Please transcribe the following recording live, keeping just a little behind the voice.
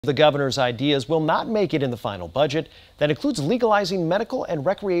The governor's ideas will not make it in the final budget that includes legalizing medical and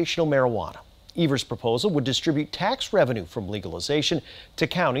recreational marijuana. Evers' proposal would distribute tax revenue from legalization to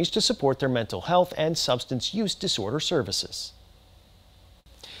counties to support their mental health and substance use disorder services.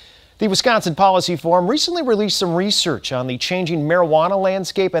 The Wisconsin Policy Forum recently released some research on the changing marijuana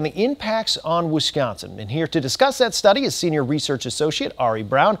landscape and the impacts on Wisconsin. And here to discuss that study is Senior Research Associate Ari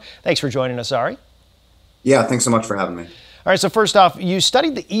Brown. Thanks for joining us, Ari. Yeah, thanks so much for having me. All right, so first off, you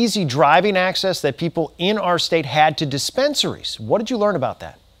studied the easy driving access that people in our state had to dispensaries. What did you learn about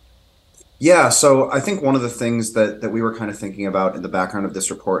that? Yeah, so I think one of the things that we were kind of thinking about in the background of this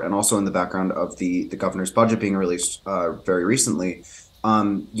report, and also in the background of the governor's budget being released very recently,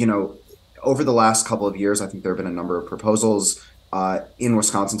 over the last couple of years, I think there have been a number of proposals in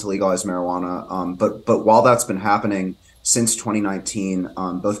Wisconsin to legalize marijuana. But while that's been happening since 2019,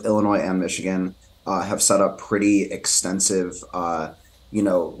 both Illinois and Michigan have set up pretty extensive,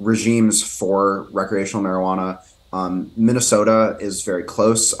 regimes for recreational marijuana. Minnesota is very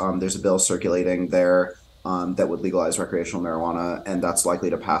close. There's a bill circulating there that would legalize recreational marijuana, and that's likely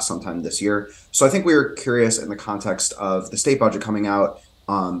to pass sometime this year. So I think we were curious in the context of the state budget coming out,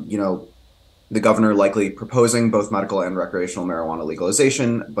 the governor likely proposing both medical and recreational marijuana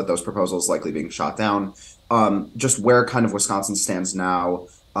legalization, but those proposals likely being shot down. Just where kind of Wisconsin stands now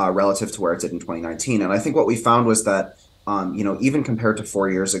relative to where it did in 2019. And I think what we found was that, even compared to 4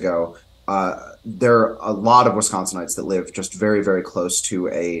 years ago, there are a lot of Wisconsinites that live just very, very close to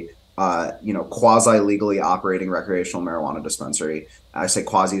a, quasi-legally operating recreational marijuana dispensary. I say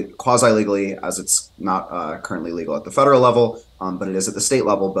quasi-legally as it's not currently legal at the federal level, but it is at the state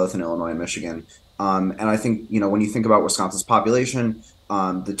level, both in Illinois and Michigan. And I think, when you think about Wisconsin's population,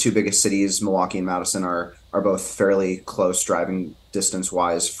 the two biggest cities, Milwaukee and Madison, are both fairly close driving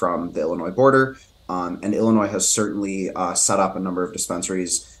distance-wise from the Illinois border. And Illinois has certainly set up a number of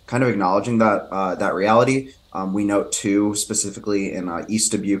dispensaries kind of acknowledging that reality. We note two specifically in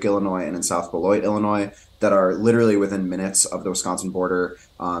East Dubuque, Illinois, and in South Beloit, Illinois, that are literally within minutes of the Wisconsin border.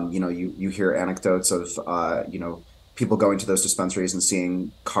 You hear anecdotes of people going to those dispensaries and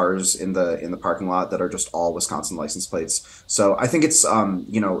seeing cars in the parking lot that are just all Wisconsin license plates. So I think it's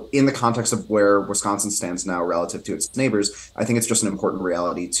in the context of where Wisconsin stands now relative to its neighbors, I think it's just an important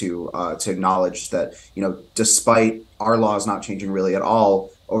reality to acknowledge that despite our laws not changing really at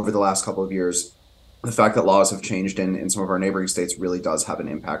all over the last couple of years, the fact that laws have changed in some of our neighboring states really does have an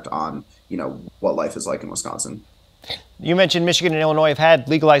impact on what life is like in Wisconsin. You mentioned Michigan and Illinois have had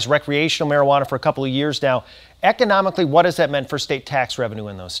legalized recreational marijuana for a couple of years now. Economically, what has that meant for state tax revenue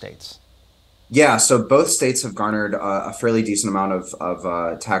in those states? Yeah, so both states have garnered a fairly decent amount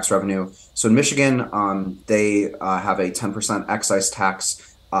of tax revenue. So in Michigan, they have a 10% excise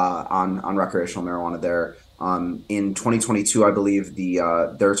tax on recreational marijuana there. In 2022, I believe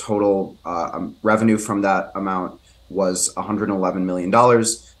their total revenue from that amount was $111 million.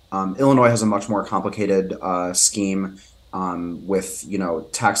 Illinois has a much more complicated scheme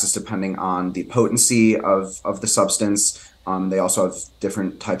with taxes depending on the potency of the substance. They also have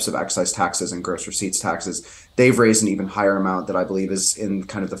different types of excise taxes and gross receipts taxes. They've raised an even higher amount that I believe is in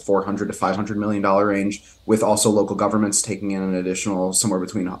kind of the $400 to $500 million range, with also local governments taking in an additional somewhere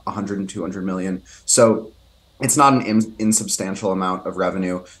between 100 and 200 million. So it's not an insubstantial amount of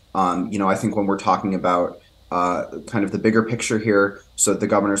revenue. I think when we're talking about kind of the bigger picture here, so the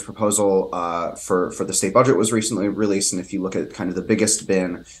governor's proposal for the state budget was recently released, and if you look at kind of the biggest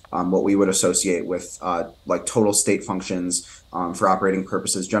bin, what we would associate with like total state functions for operating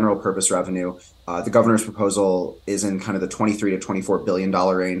purposes, general purpose revenue, the governor's proposal is in kind of the $23 to $24 billion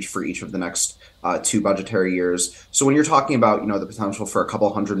range for each of the next 2 budgetary years. So when you're talking about the potential for a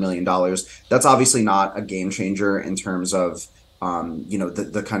couple $100 million, that's obviously not a game changer in terms of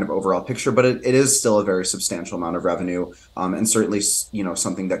the kind of overall picture, but it is still a very substantial amount of revenue, and certainly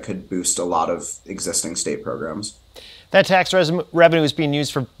something that could boost a lot of existing state programs. That tax revenue is being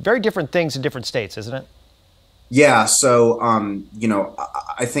used for very different things in different states, isn't it? Yeah, so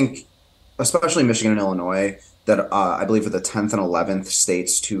I think especially Michigan and Illinois, that I believe are the 10th and 11th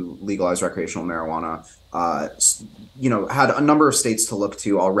states to legalize recreational marijuana, had a number of states to look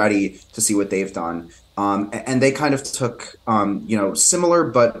to already to see what they've done. And they kind of took, similar,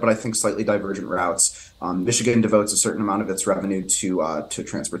 but I think slightly divergent routes. Michigan devotes a certain amount of its revenue to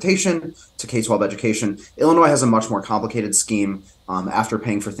transportation, to K-12 education. Illinois has a much more complicated scheme. After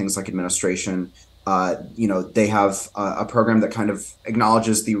paying for things like administration, they have a program that kind of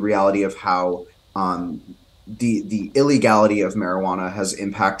acknowledges the reality of how the illegality of marijuana has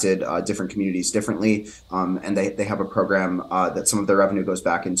impacted different communities differently, and they have a program that some of their revenue goes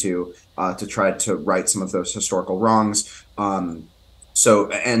back into to try to right some of those historical wrongs. So,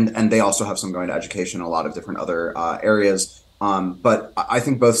 and they also have some going to education and a lot of different other areas. But I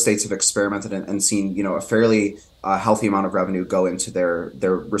think both states have experimented and seen, a fairly healthy amount of revenue go into their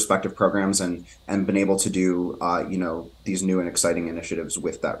respective programs and been able to do, these new and exciting initiatives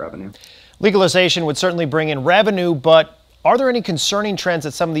with that revenue. Legalization would certainly bring in revenue, but are there any concerning trends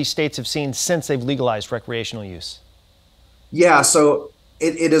that some of these states have seen since they've legalized recreational use? Yeah, so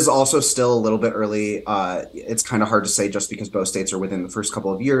it is also still a little bit early. It's kind of hard to say just because both states are within the first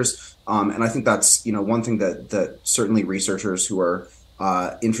couple of years. And I think that's, one thing that certainly researchers who are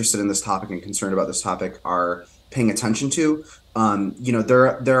interested in this topic and concerned about this topic are paying attention to.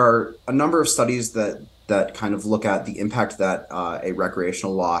 There are a number of studies that kind of look at the impact that a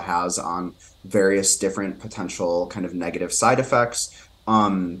recreational law has on various different potential kind of negative side effects.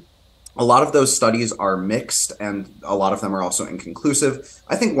 A lot of those studies are mixed and a lot of them are also inconclusive.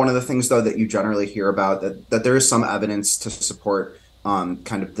 I think one of the things, though, that you generally hear about that there is some evidence to support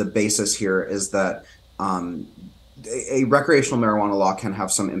kind of the basis here is that a recreational marijuana law can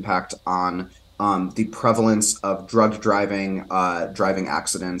have some impact on the prevalence of drug driving, driving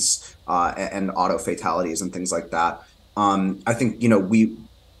accidents, and auto fatalities and things like that. I think, we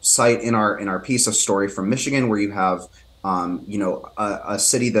cite in our piece a story from Michigan where you have a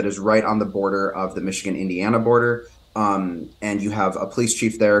city that is right on the border of the Michigan-Indiana border. And you have a police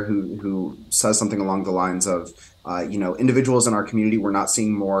chief there who says something along the lines of, individuals in our community, we're not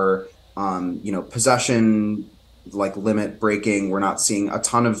seeing more, possession, like limit breaking. We're not seeing a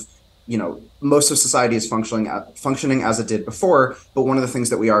ton of, most of society is functioning as it did before. But one of the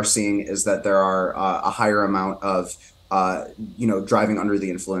things that we are seeing is that there are a higher amount of, driving under the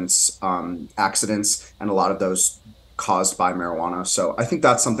influence accidents, and a lot of those caused by marijuana. So I think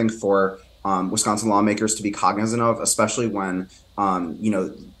that's something for Wisconsin lawmakers to be cognizant of, especially when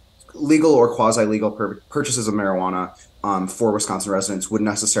legal or quasi-legal purchases of marijuana for Wisconsin residents would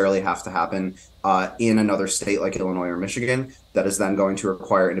necessarily have to happen in another state like Illinois or Michigan. That is then going to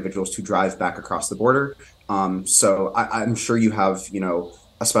require individuals to drive back across the border. So I'm sure you have,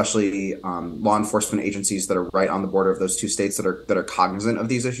 especially law enforcement agencies that are right on the border of those two states that are cognizant of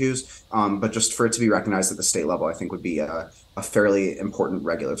these issues. But just for it to be recognized at the state level, I think would be a fairly important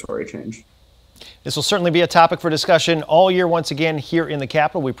regulatory change. This will certainly be a topic for discussion all year once again here in the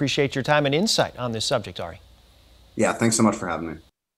Capitol. We appreciate your time and insight on this subject, Ari. Yeah, thanks so much for having me.